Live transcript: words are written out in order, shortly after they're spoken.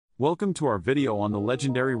Welcome to our video on the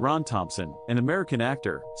legendary Ron Thompson, an American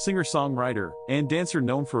actor, singer-songwriter, and dancer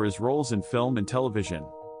known for his roles in film and television.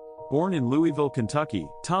 Born in Louisville, Kentucky,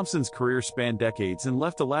 Thompson's career spanned decades and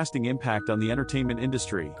left a lasting impact on the entertainment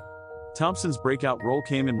industry. Thompson's breakout role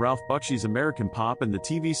came in Ralph Bakshi's American Pop and the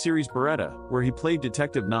TV series Baretta, where he played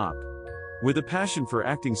Detective Nopke. With a passion for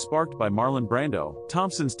acting sparked by Marlon Brando,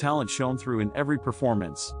 Thompson's talent shone through in every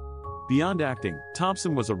performance. Beyond acting,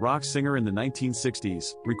 Thompson was a rock singer in the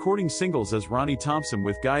 1960s, recording singles as Ronnie Thompson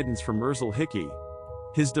with guidance from Ersel Hickey.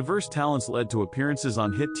 His diverse talents led to appearances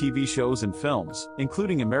on hit TV shows and films,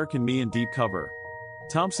 including American Me and Deep Cover.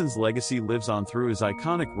 Thompson's legacy lives on through his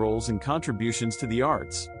iconic roles and contributions to the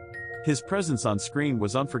arts. His presence on screen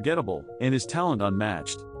was unforgettable, and his talent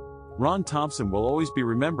unmatched. Ron Thompson will always be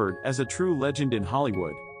remembered as a true legend in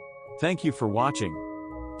Hollywood. Thank you for watching.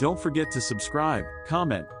 Don't forget to subscribe,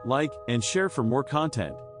 comment, like, and share for more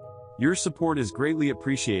content. Your support is greatly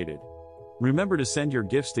appreciated. Remember to send your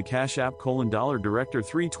gifts to Cash App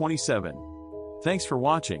 $Director327. Thanks for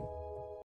watching.